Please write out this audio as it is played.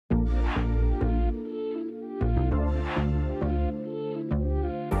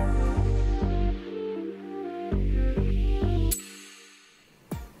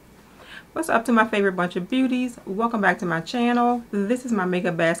What's up to my favorite bunch of beauties? Welcome back to my channel. This is my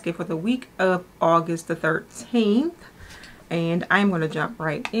makeup basket for the week of August the 13th. And I'm going to jump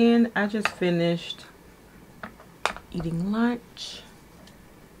right in. I just finished eating lunch.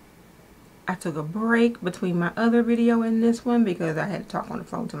 I took a break between my other video and this one because I had to talk on the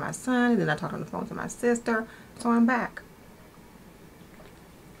phone to my son. And then I talked on the phone to my sister. So I'm back.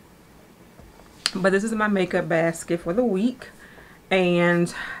 But this is my makeup basket for the week.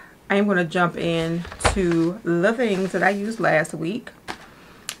 And I'm going to jump into the things that I used last week.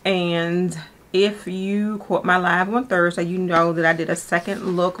 And if you caught my live on Thursday, you know that I did a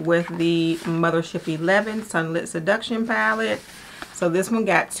second look with the Mothership 11 Sunlit Seduction palette. So this one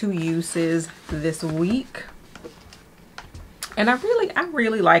got 2 uses this week. And I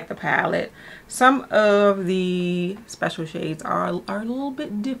really like the palette. Some of the special shades are a little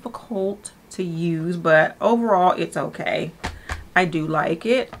bit difficult to use, but overall it's okay. I do like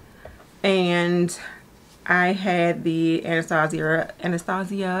it. And I had the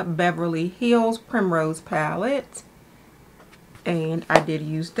Anastasia Beverly Hills Primrose palette, and I did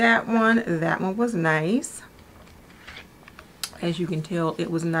use that one. That one was nice. As you can tell, it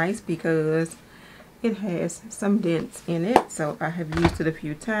was nice because it has some dents in it, so I have used it a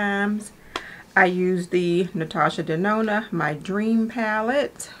few times. I used the Natasha Denona My Dream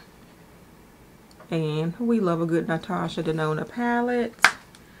palette, and we love a good Natasha Denona palette.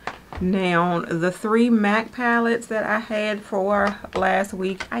 Now, the 3 MAC palettes that I had for last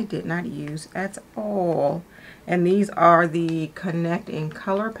week, I did not use at all. And these are the Connect in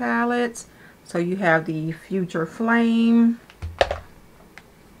Color palettes. So you have the Future Flame.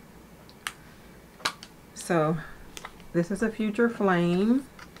 So this is a Future Flame.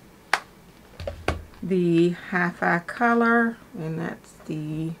 The Hi-Fi Color, and that's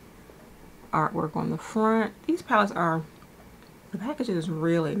the artwork on the front. These palettes are... The package is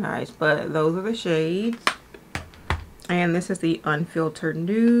really nice, but those are the shades. And this is the Unfiltered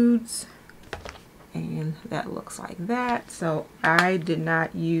Nudes. And that looks like that. So I did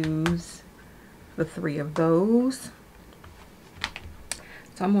not use the 3 of those.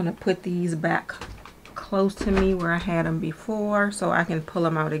 So I'm going to put these back close to me where I had them before, so I can pull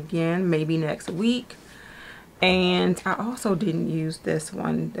them out again maybe next week. And I also didn't use this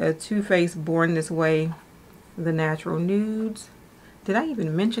one, the Too Faced Born This Way, the Natural Nudes. Did I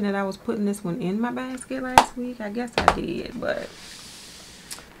even mention that I was putting this one in my basket last week? I guess I did, but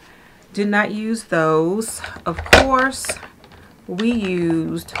did not use those. Of course, we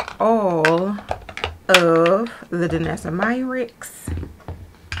used all of the Danessa Myricks.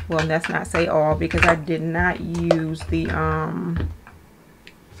 Well, let's not say all, because I did not use the,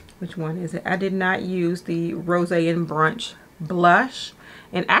 which one is it? I did not use the Rosé and Brunch blush.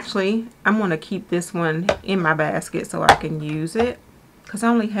 And actually, I'm going to keep this one in my basket so I can use it. Because I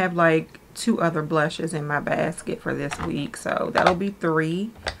only have like 2 other blushes in my basket for this week. So that'll be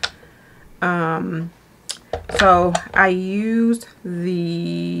 3. So I used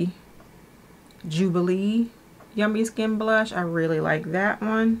the Jubilee Yummy Skin blush. I really like that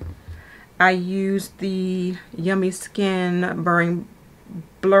one. I used the Yummy Skin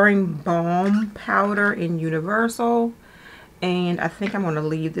Blurring Balm powder in Universal. And I think I'm going to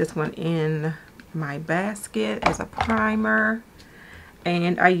leave this one in my basket as a primer.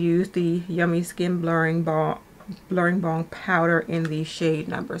 And I used the Yummy Skin Blurring Balm powder in the shade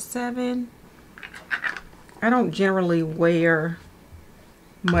number 7. I don't generally wear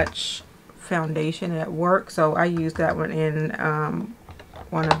much foundation at work, so I used that one in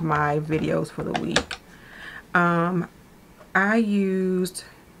one of my videos for the week. I used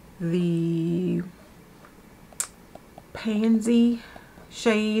the Pansy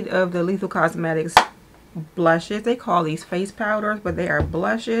shade of the Lethal Cosmetics blushes. They call these face powders, but they are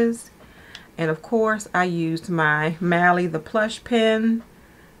blushes. And of course, I used my Mally the Plush Pen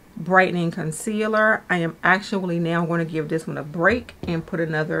brightening concealer. I am actually now going to give this one a break and put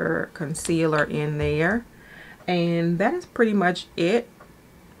another concealer in there. And that is pretty much it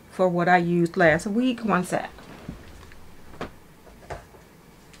for what I used last week. One sec.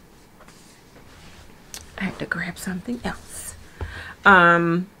 I have to grab something else.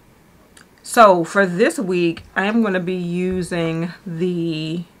 So for this week, I am going to be using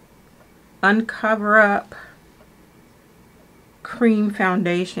the Uncover Up Cream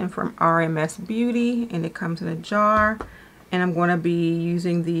Foundation from RMS Beauty, and it comes in a jar. And I'm going to be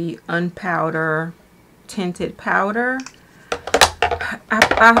using the Unpowder Tinted Powder.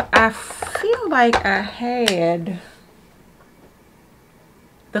 I feel like I had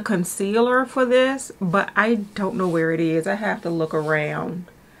the concealer for this, but I don't know where it is. I have to look around,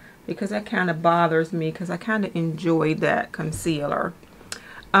 because that kind of bothers me, because I kind of enjoy that concealer.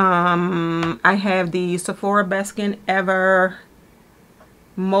 I have the Sephora Best Skin Ever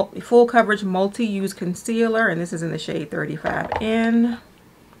Full Coverage Multi-Use Concealer, and this is in the shade 35N.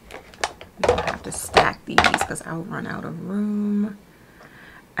 I'll have to stack these because I'll run out of room.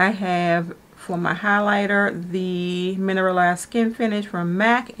 I have, for my highlighter, the Mineralized Skin Finish from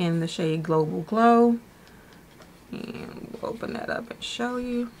MAC in the shade Global Glow. And we'll open that up and show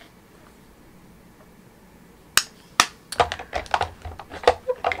you.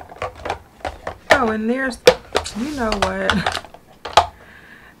 Oh, and there's, you know what?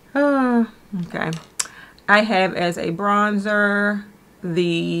 Okay. I have as a bronzer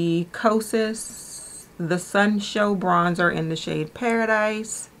the Kosas The Sun Show Bronzer in the shade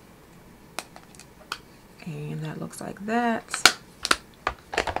Paradise. And that looks like that.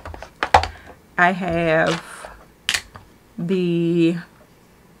 I have the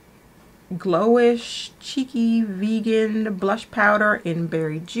Glowish Cheeky Vegan Blush Powder in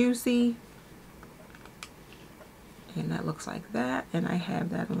Berry Juicy. And that looks like that. And I have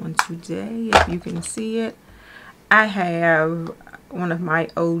that on today, if you can see it. I have one of my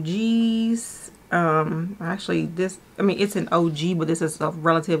OGs. Actually, this, I mean, it's an OG, but this is a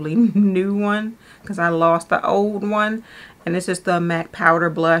relatively new one because I lost the old one. And this is the MAC Powder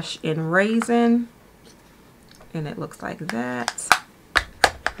Blush in Raisin. And it looks like that.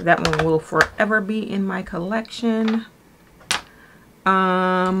 That one will forever be in my collection.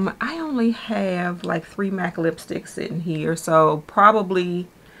 I only have like 3 MAC lipsticks sitting here, so probably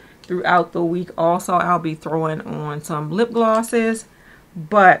throughout the week also I'll be throwing on some lip glosses.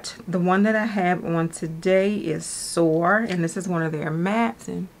 But the one that I have on today is Soar, and this is one of their mattes,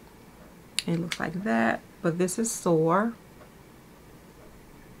 and it looks like that. But this is Soar.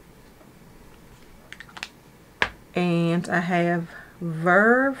 And I have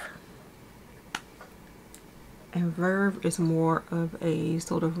Verve. And Verve is more of a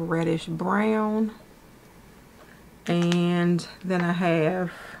sort of reddish brown. And then I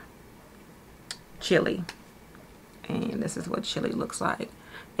have Chili. And this is what Chili looks like.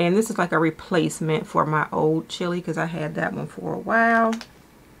 And this is like a replacement for my old Chili because I had that one for a while.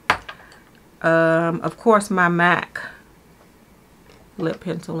 Of course, my MAC lip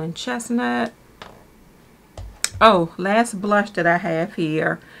pencil in Chestnut. Oh, last blush that I have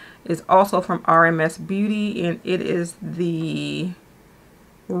here is also from RMS Beauty, and it is the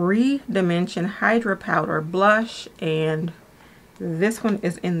Redimension Hydra Powder Blush, and this one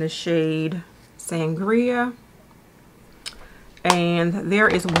is in the shade Sangria. And there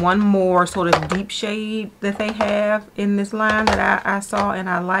is one more sort of deep shade that they have in this line that I saw and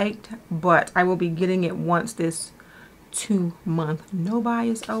I liked, but I will be getting it once this 2-month no-buy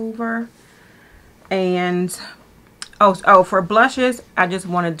is over. And oh, for blushes, I just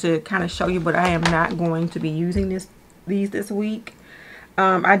wanted to kind of show you, but I am not going to be using these this week.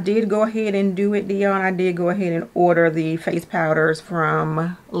 I did go ahead and do it, Dion. I did go ahead and order the face powders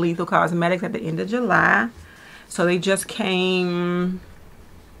from Lethal Cosmetics at the end of July. So they just came,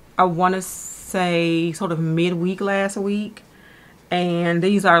 I want to say, sort of midweek last week. And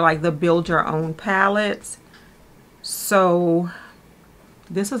these are like the build your own palettes. So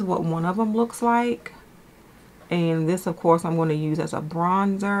this is what one of them looks like. And this, of course, I'm going to use as a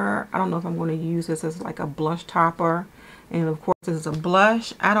bronzer. I don't know if I'm going to use this as like a blush topper. And of course, this is a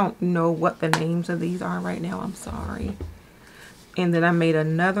blush. I don't know what the names of these are right now. I'm sorry. And then I made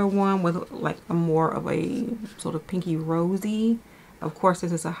another one with like a more of a sort of pinky rosy. Of course,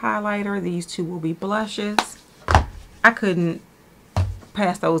 this is a highlighter. These two will be blushes. I couldn't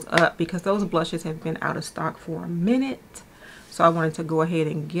pass those up because those blushes have been out of stock for a minute. So I wanted to go ahead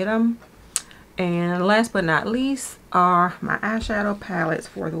and get them. And last but not least are my eyeshadow palettes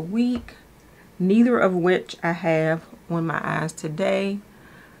for the week. Neither of which I have on my eyes today.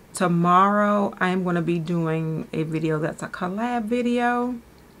 Tomorrow I am going to be doing a video that's a collab video,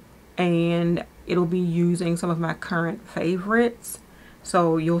 and it'll be using some of my current favorites,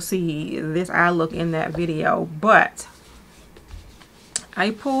 so you'll see this eye look in that video. But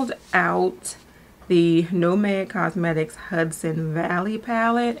I pulled out the Nomad Cosmetics Hudson Valley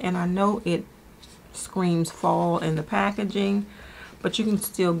palette, and I know it screams fall in the packaging, but you can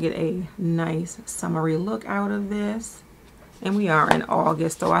still get a nice summery look out of this. And we are in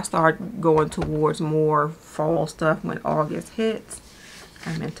August, so I start going towards more fall stuff when August hits.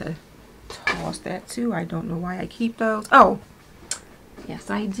 I meant to toss that too. I don't know why I keep those. Oh,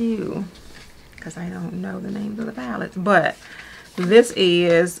 yes I do, because I don't know the names of the palettes. But this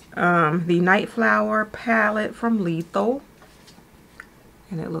is the Night Flower palette from Lethal.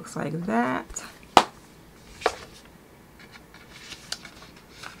 And it looks like that.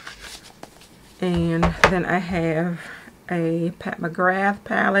 And then I have a Pat McGrath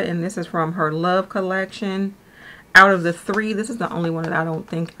palette, and this is from her Love collection. Out of the 3, this is the only one that I don't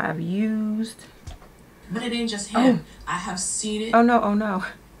think I've used. But it ain't just him. I have seen it. Oh no, oh no.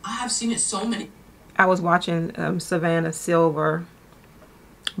 I have seen it so many. I was watching Savannah Silver,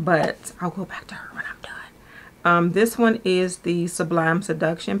 but I'll go back to her when I'm done. This one is the Sublime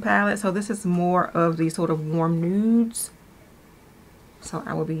Seduction palette. So this is more of the sort of warm nudes. So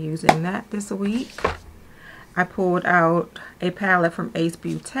I will be using that this week. I pulled out a palette from Ace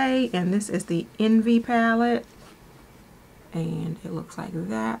Beauté, and this is the Envy palette. And it looks like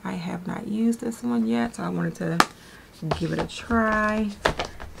that. I have not used this one yet, so I wanted to give it a try.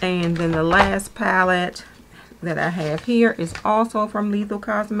 And then the last palette that I have here is also from Lethal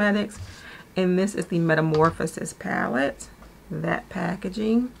Cosmetics, and this is the Metamorphosis palette. That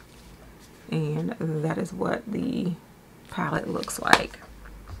packaging, and that is what the palette looks like.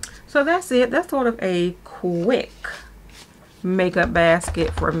 So that's it. That's sort of a quick makeup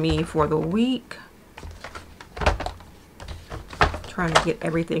basket for me for the week. Trying to get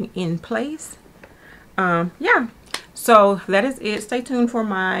everything in place. Yeah, so that is it. Stay tuned for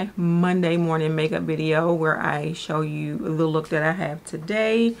my Monday morning makeup video where I show you the look that I have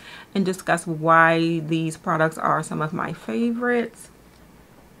today and discuss why these products are some of my favorites.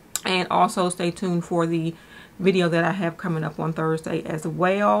 And also stay tuned for the video that I have coming up on Thursday as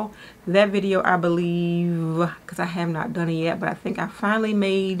well. That video, I believe, because I have not done it yet, but I think I finally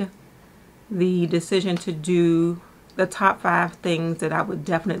made the decision to do the top 5 things that I would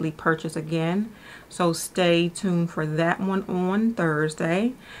definitely purchase again. So stay tuned for that one on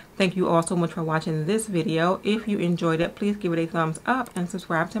Thursday. Thank you all so much for watching this video. If you enjoyed it, please give it a thumbs up and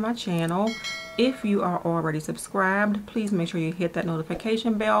subscribe to my channel. If you are already subscribed, please make sure you hit that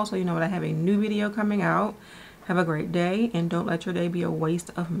notification bell so you know when I have a new video coming out. Have a great day, and don't let your day be a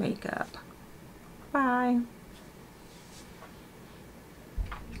waste of makeup. Bye.